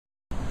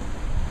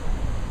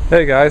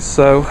Hey guys,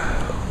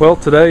 well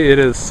today it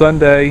is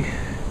Sunday,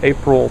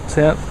 April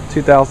 10th,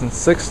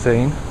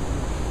 2016.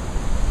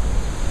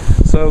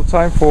 So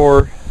time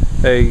for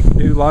a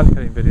new lawn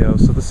cutting video.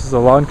 So this is a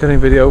lawn cutting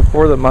video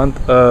for the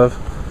month of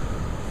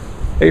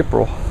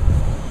April.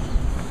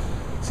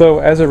 So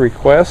as a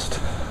request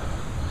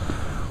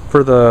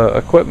for the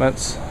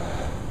equipments,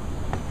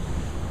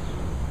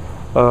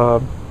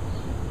 we're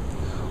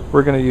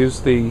going to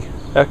use the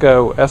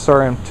Echo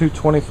SRM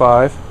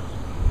 225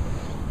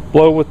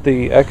 blow with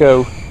the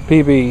Echo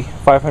PB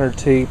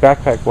 500T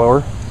backpack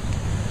blower,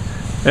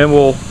 and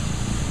we'll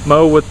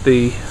mow with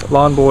the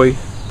Lawnboy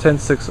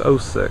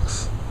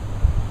 10606.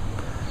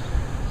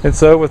 And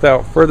so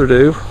without further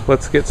ado,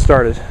 let's get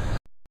started.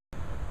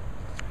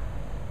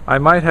 I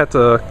might have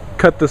to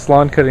cut this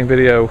lawn cutting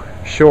video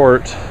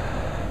short,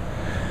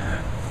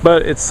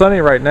 but it's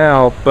sunny right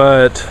now,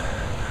 but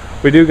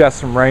we do got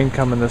some rain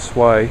coming this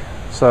way,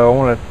 so I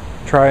want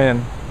to try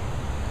and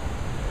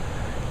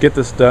get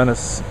this done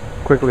as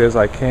quickly as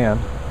I can.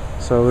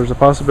 So there's a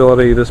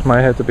possibility this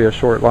might have to be a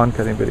short lawn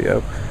cutting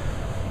video.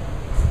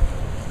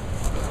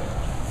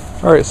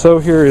 Alright, so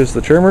here is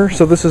the trimmer.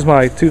 So this is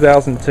my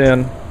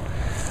 2010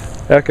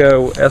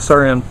 Echo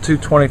SRM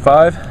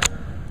 225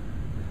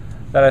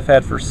 that I've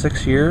had for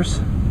 6 years.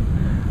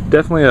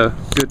 Definitely a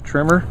good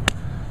trimmer.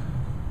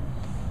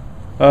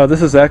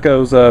 This is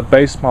Echo's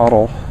base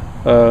model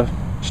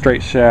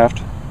straight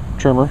shaft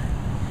trimmer.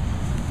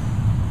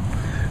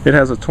 It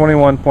has a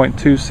 21.2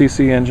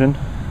 cc engine.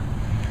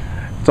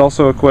 It's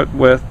also equipped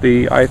with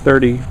the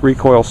i30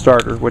 recoil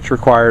starter, which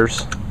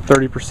requires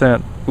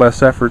 30%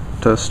 less effort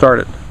to start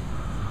it.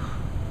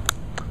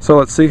 So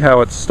let's see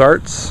how it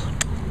starts.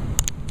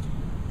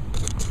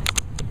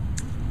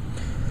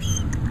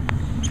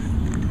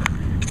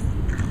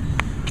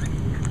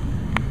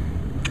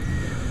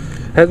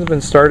 Hasn't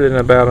been started in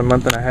about a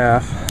month and a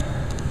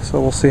half, so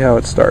we'll see how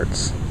it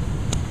starts.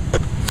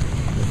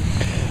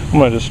 I'm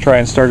going to just try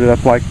and start it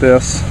up like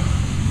this.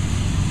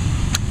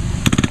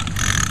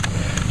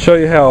 Show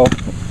you how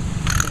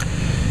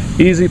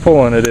easy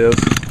pulling it is.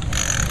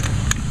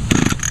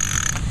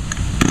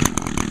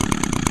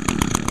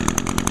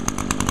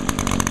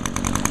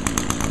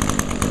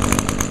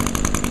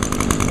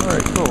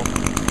 Alright, cool.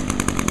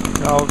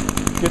 Now I'll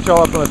get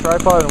y'all up on the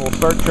tripod and we'll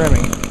start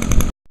trimming.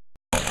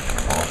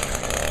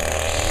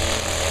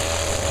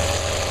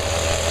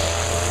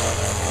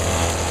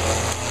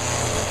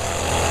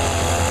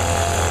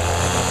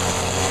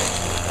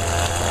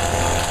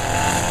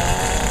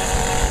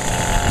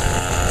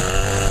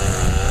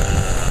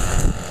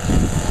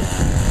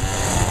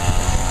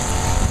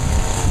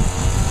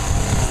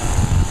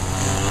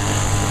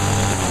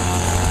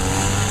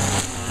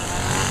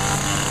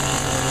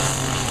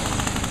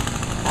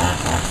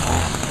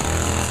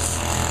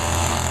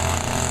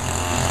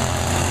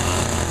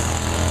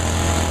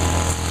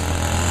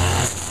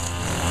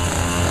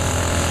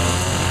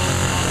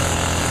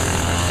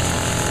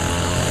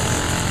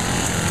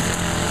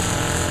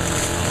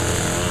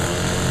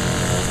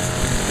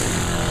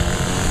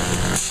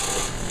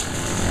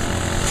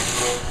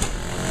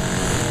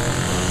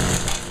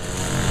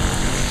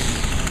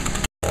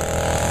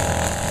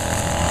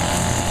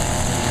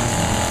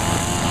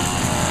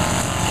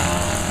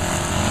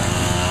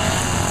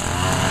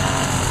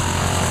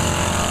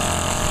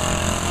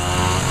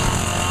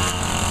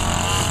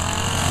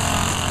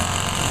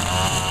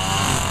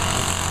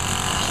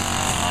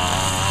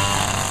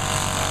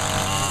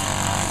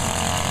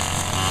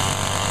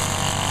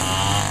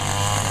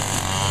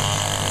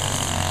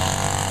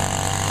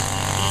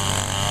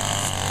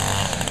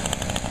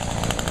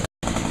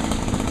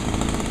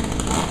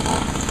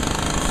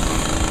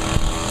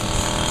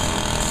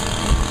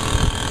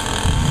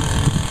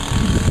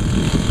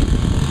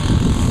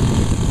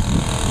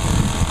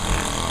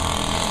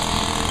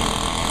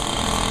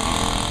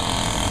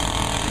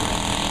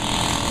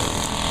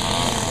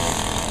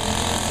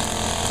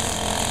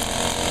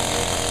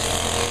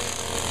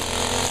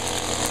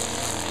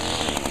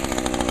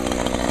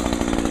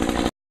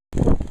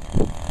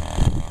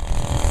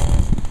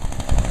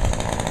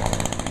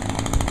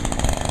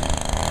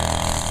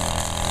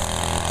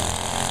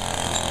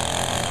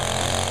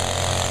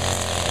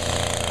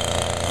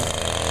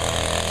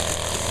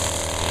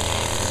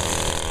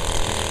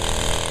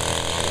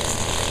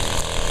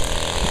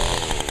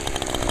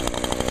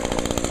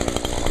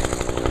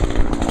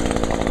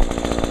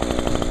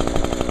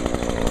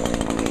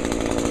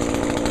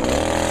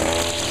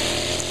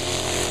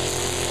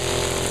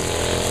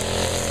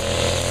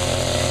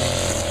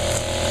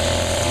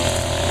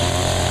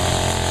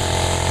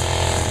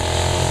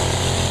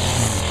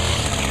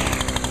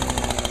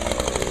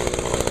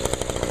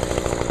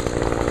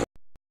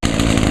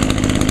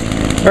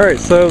 Alright,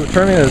 so the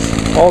trimming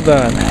is all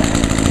done.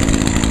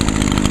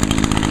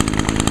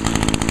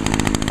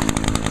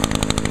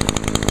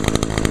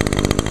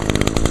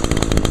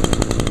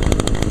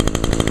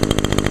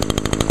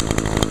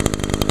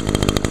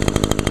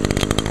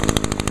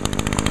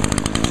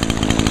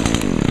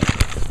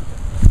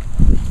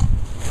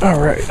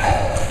 Alright,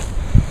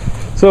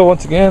 So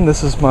once again,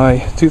 this is my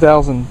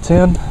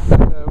 2010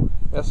 Echo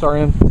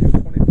SRM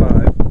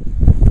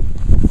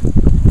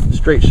 225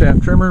 straight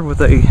shaft trimmer with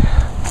a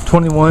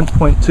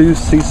 21.2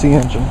 cc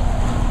engine.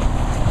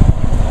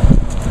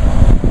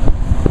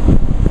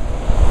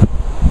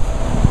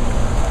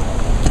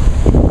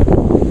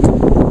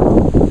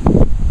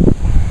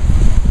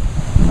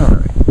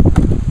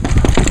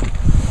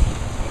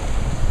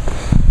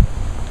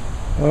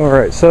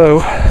 Alright, so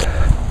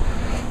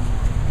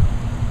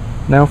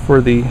now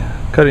for the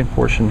cutting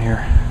portion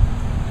here.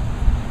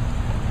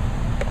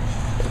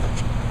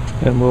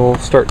 And we'll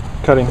start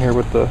cutting here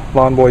with the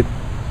Lawnboy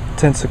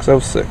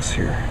 10606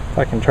 here.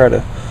 I can try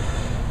to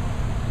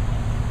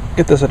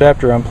get this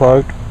adapter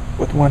unplugged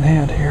with one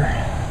hand here.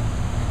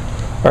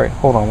 Alright,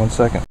 hold on one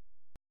second.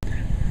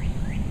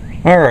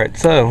 Alright,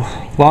 so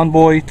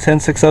Lawnboy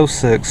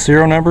 10606,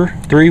 serial number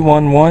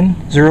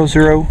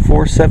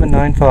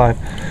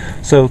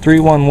 311004795. So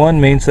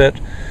 311 means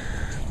that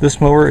this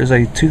mower is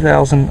a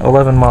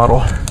 2011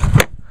 model.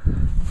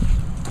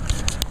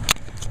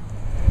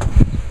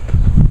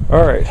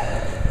 Alright,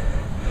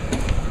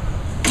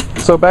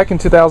 so back in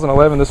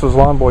 2011 this was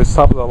Lawnboy's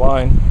top of the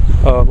line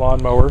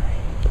lawnmower,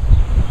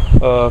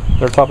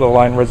 their top of the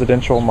line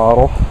residential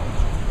model,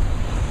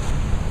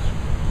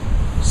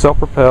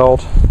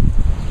 self-propelled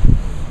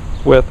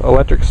with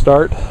electric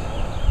start.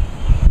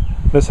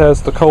 This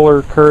has the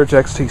Kohler Courage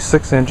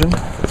XT6 engine.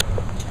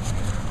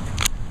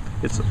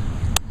 It's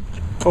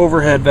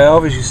overhead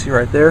valve, as you see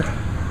right there.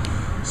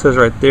 It says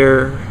right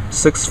there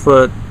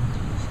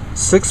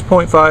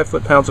 6.5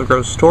 foot-pounds of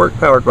gross torque,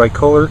 powered by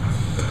Kohler,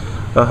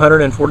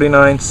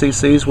 149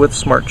 cc's with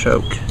smart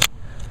choke.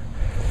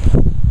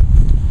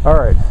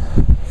 Alright,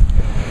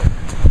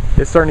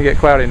 it's starting to get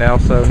cloudy now,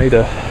 so I need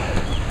to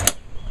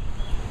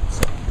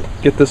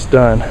get this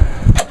done.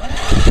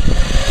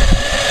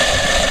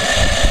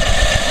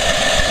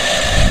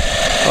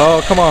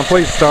 Oh, come on,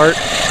 please start.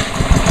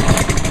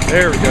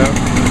 There we go.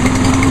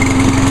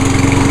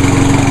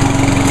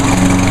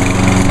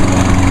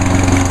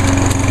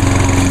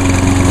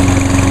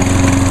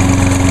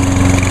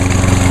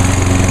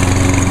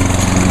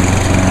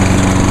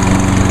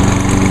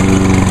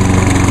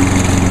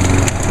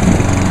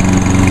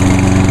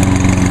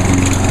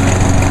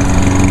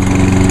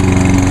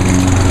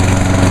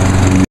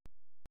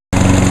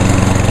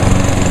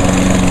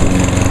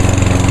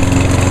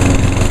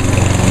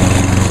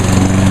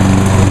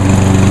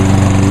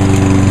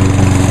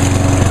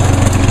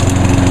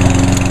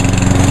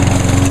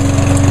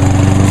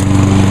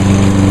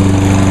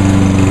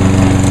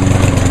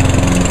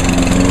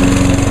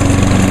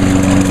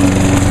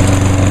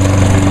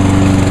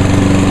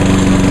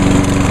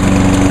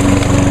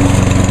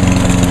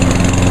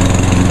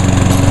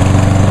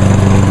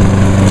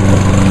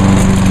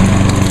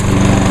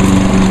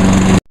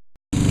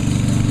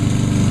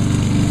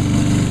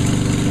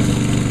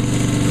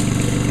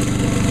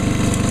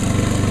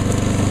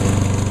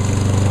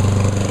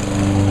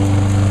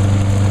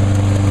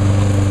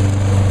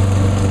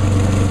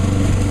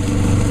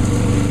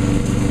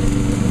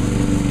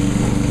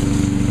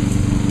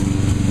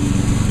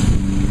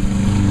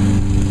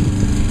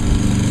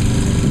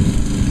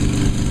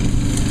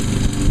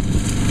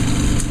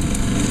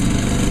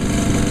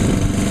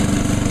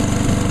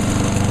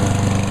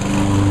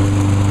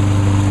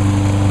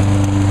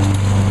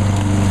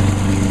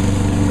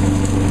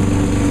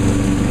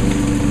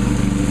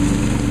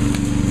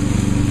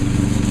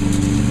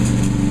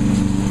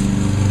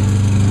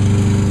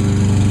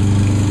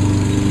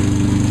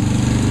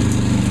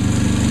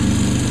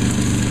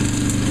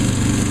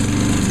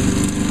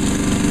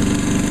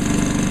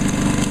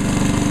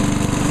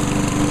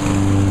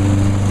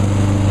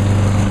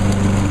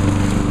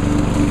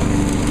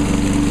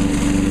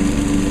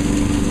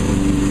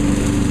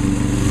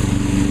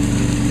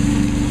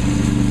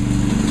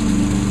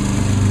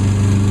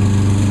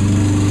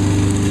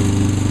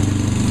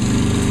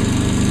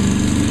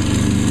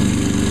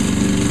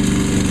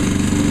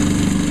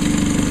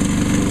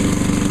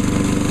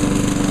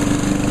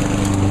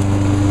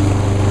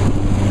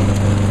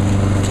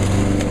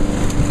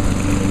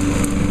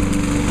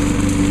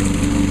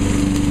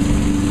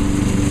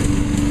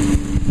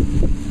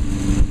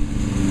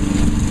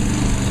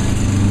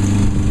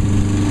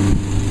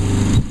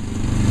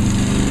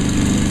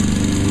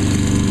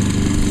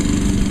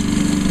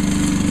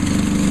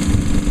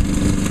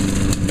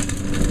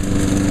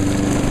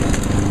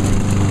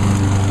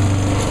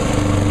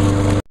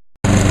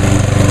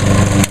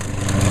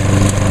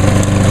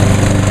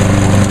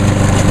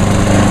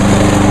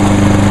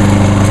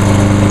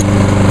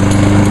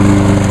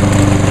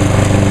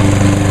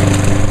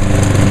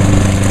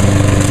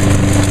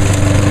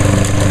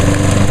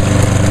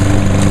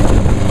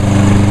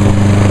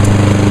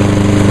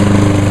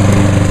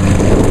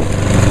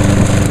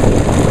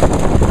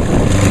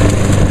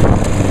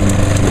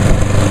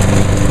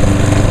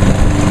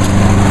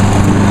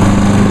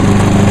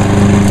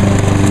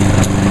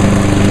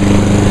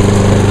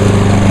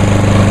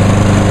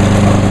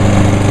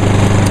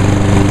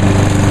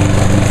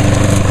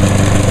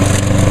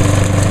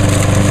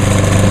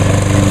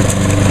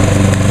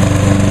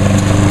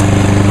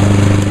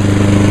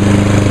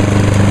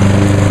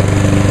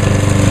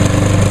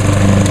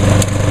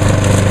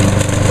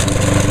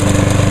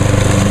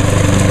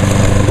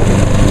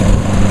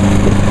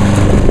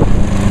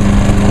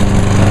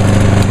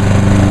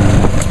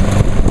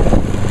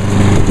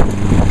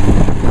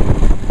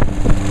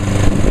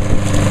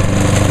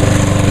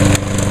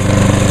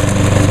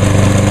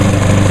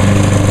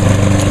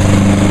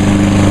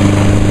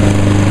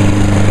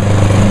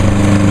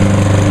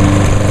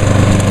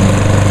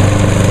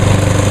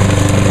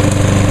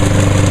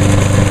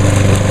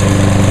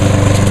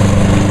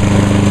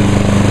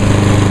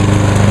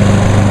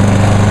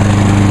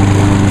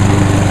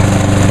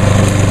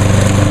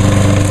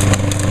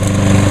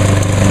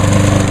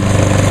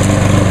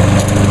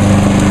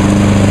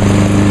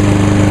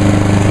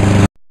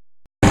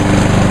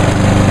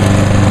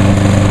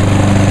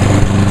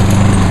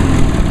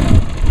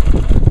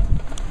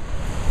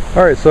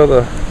 Alright, so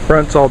the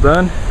front's all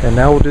done, and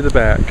now we'll do the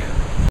back.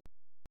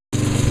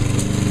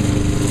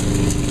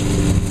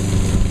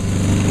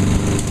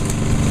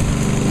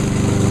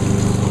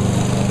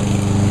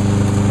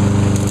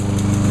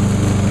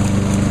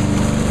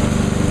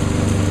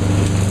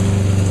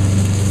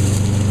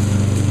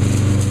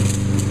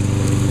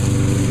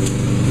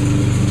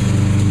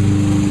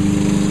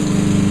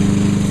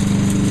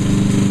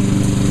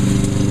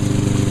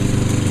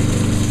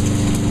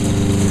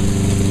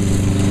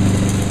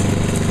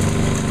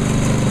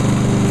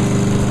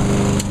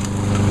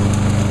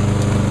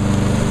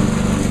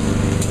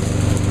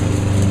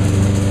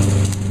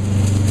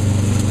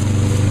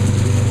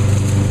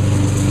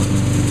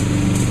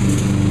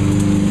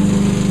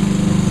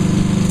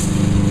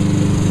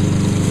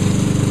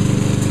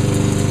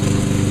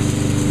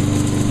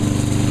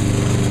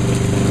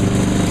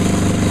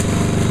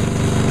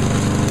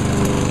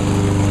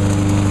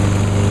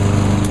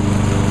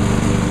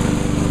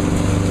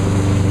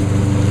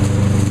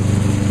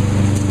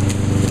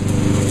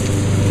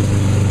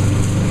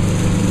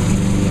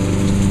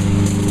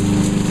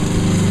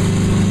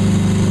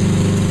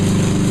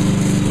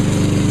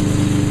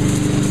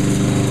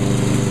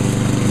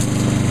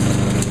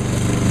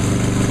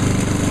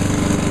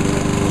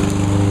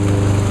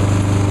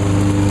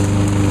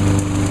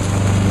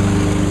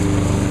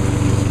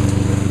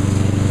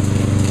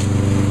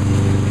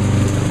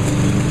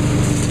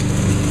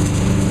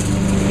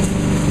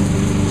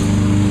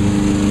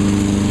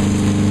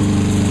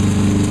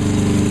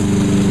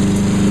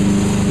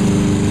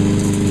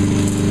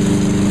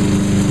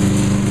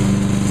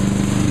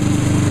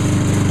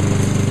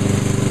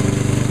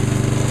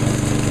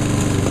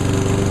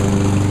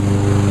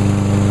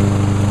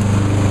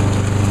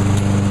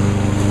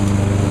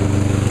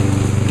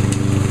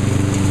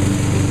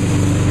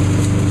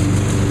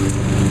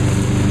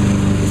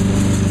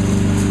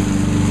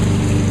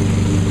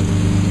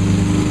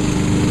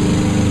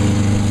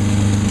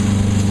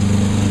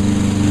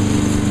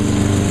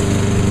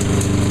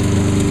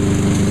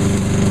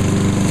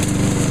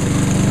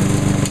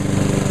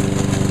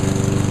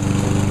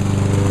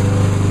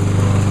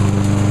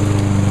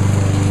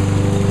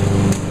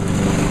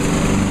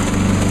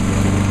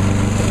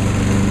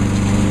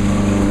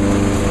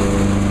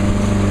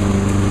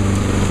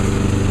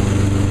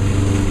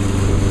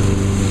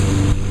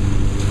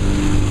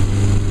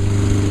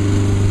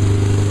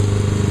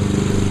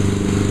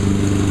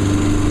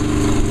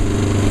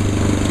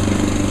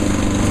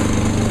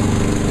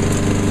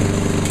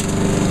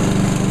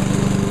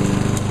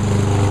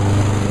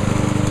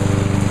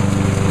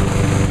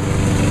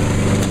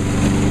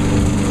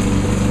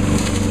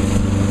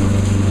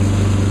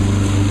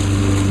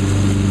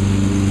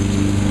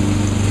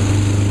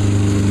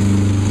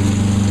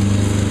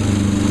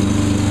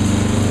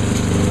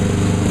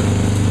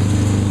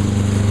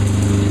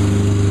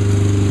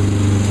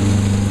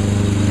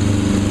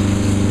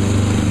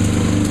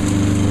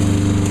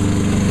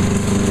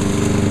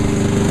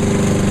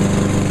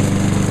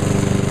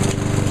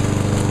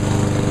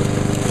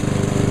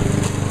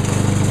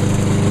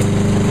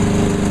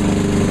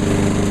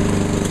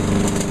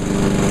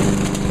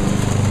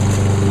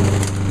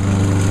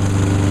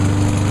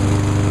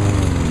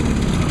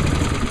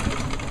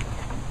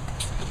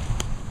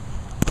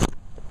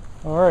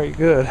 Alright,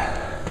 good.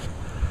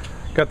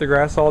 Got the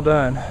grass all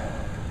done.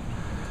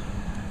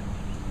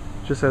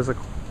 Just as the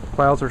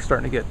clouds are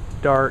starting to get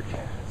dark,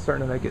 it's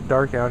starting to make it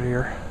dark out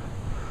here.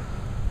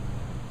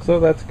 So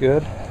that's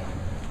good.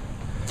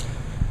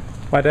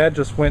 My dad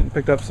just went and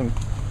picked up some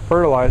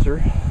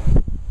fertilizer,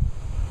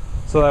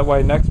 so that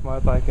way next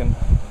month I can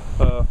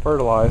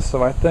fertilize.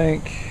 So I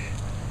think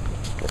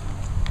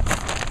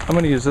I'm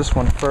going to use this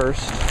one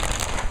first.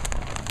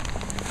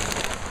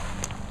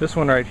 This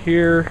one right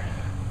here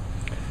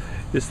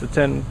is the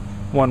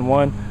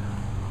 1011.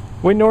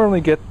 We normally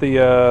get the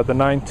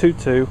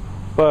 922,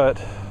 but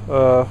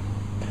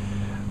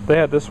they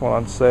had this one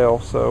on sale,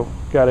 so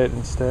got it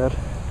instead.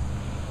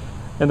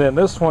 And then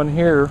this one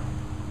here,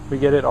 we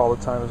get it all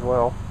the time as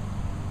well.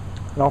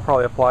 And I'll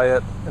probably apply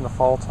it in the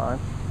fall time.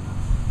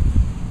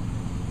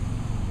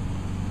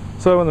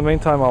 So in the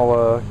meantime,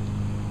 I'll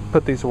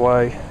put these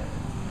away,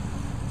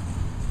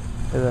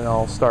 and then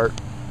I'll start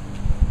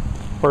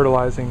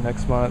fertilizing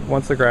next month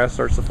once the grass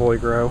starts to fully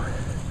grow.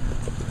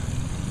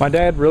 My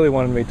dad really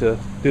wanted me to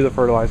do the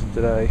fertilizing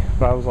today,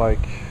 but I was like,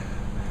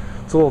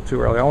 it's a little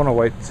too early. I want to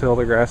wait till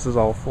the grass is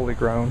all fully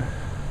grown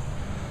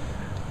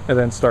and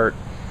then start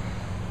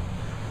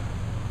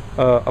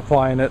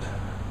applying it,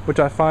 which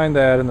I find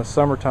that in the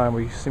summertime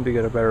we seem to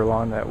get a better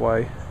lawn that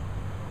way.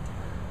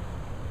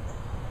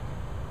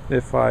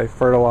 If I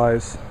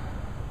fertilize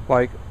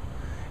like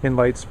in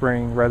late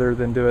spring rather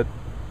than do it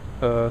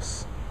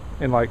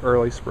in like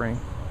early spring.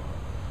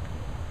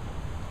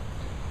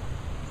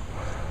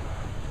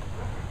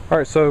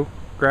 Alright, so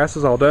grass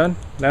is all done.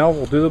 Now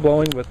we'll do the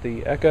blowing with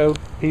the Echo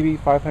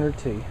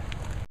PB500T.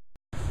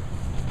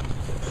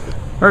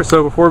 Alright,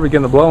 so before we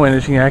begin the blowing,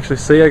 as you can actually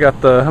see, I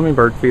got the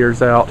hummingbird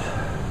feeders out.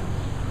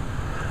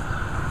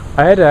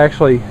 I had to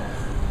actually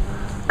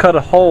cut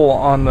a hole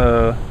on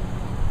the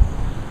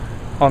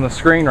on the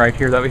screen right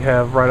here that we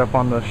have right up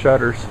on the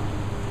shutters.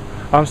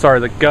 I'm sorry,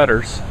 the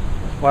gutters.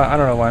 Well, I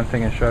don't know why I'm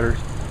thinking shutters.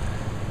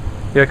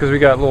 Yeah, because we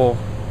got little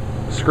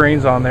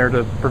screens on there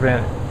to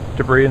prevent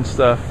debris and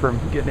stuff from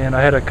getting in.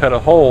 I had to cut a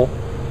hole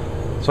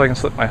so I can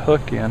slip my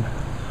hook in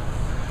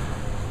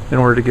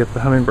order to get the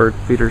hummingbird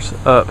feeders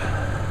up.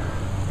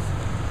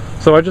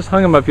 So I just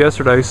hung them up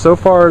yesterday. So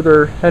far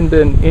there hadn't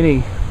been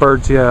any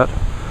birds yet.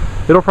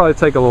 It'll probably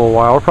take a little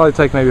while. It'll probably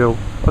take maybe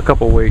a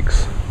couple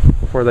weeks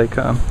before they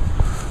come.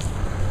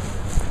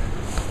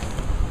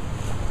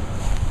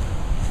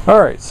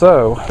 Alright,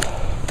 so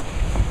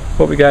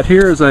what we got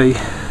here is a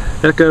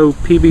Echo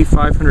PB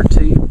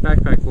 500T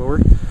backpack blower.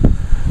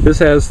 This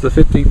has the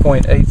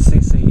 50.8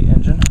 cc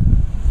engine.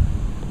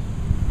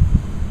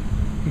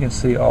 You can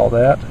see all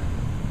that.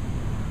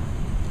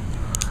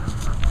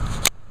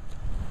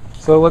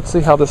 So let's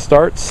see how this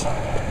starts.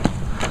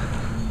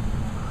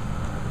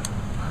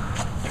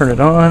 Turn it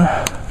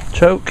on,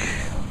 choke,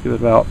 give it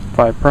about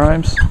 5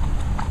 primes.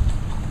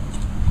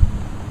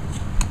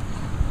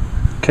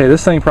 Okay,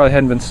 this thing probably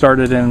hadn't been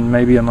started in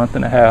maybe a month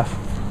and a half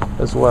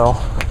as well.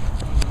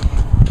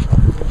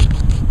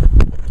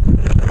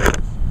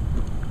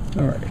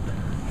 Alright.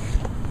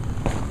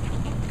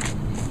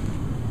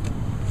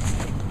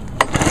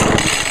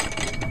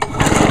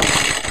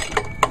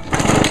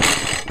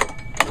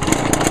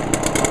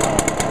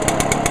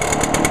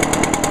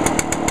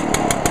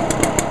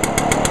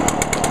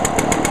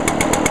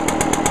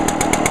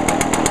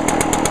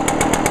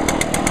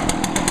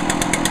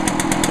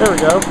 There we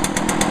go.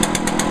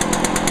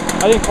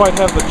 I didn't quite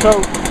have the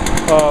choke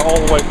all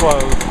the way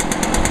closed.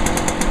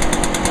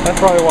 That's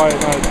probably why it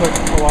might have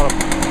took a lot of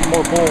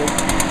more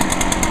pulls.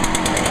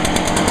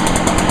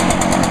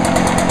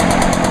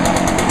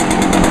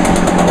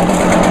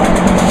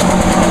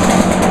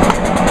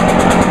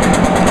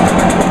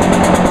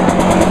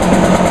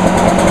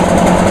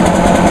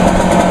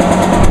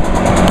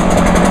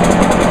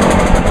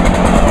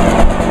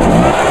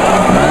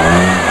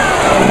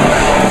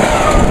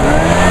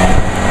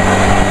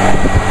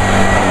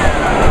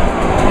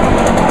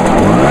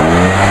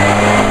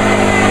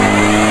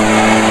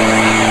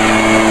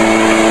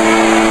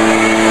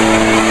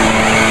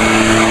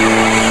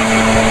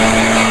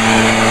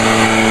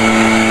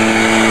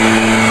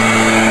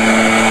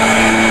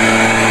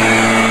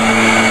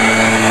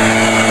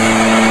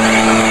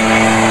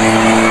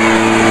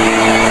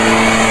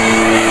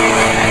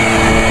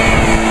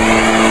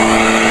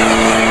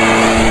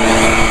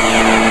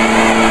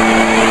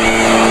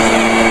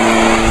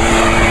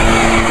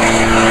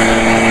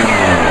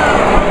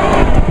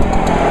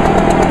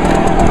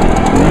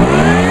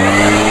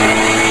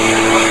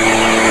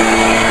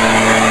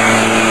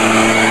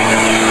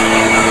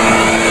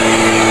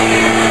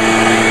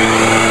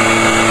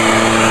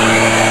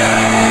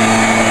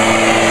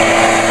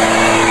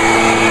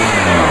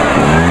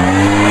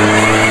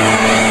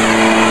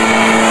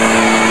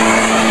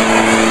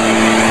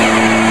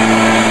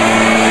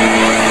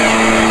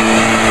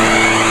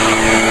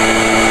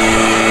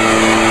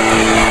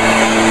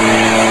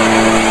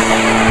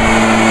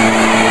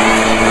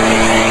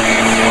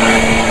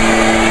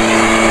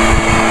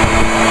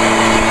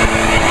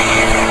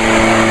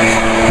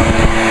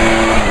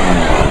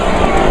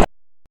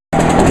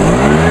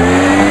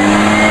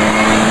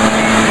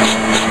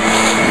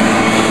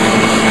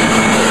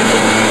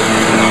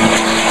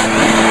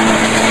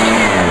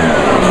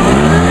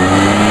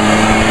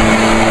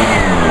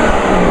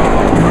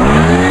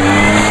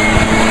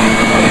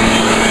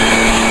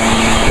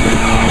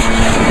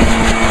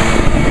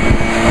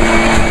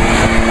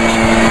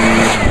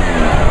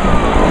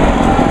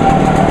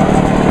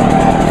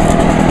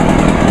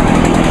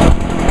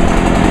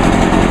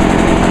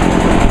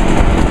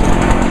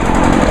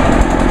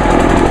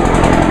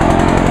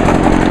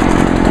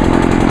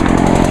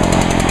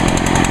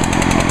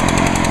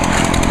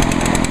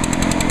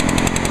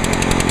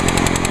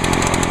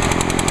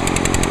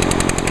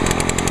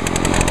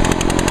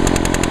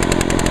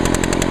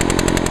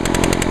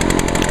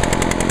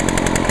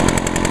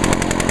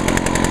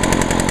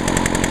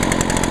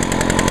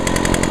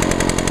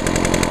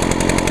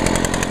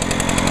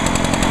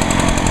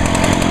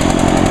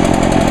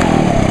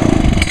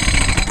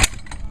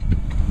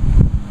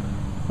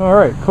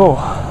 Alright, cool.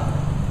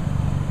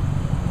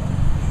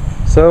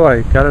 So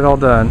I got it all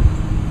done.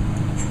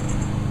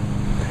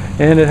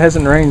 And it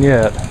hasn't rained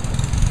yet,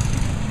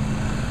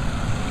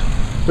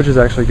 which is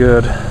actually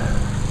good.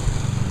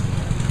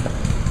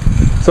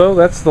 So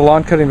that's the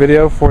lawn cutting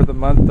video for the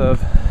month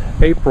of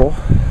April,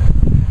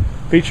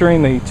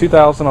 featuring the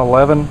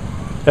 2011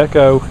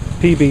 Echo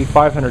PB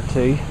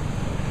 500T,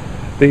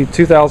 the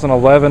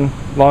 2011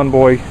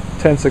 Lawnboy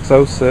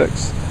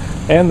 10606,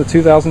 and the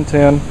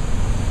 2010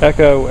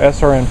 Echo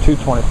SRM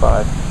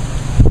 225.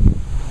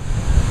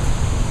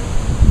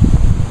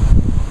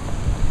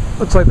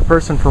 Looks like the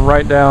person from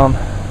right down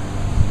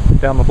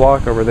the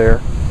block over there.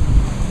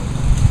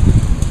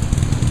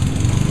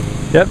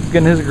 Yep,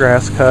 getting his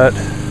grass cut.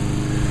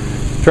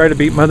 Try to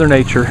beat Mother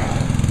Nature.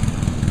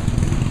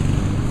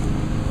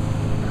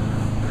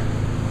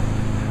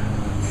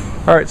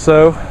 Alright,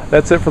 so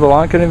that's it for the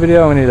lawn cutting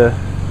video. We need to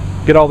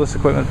get all this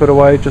equipment put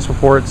away just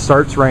before it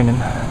starts raining.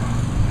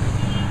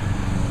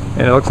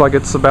 And it looks like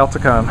it's about to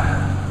come.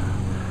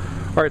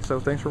 Alright, so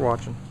thanks for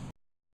watching.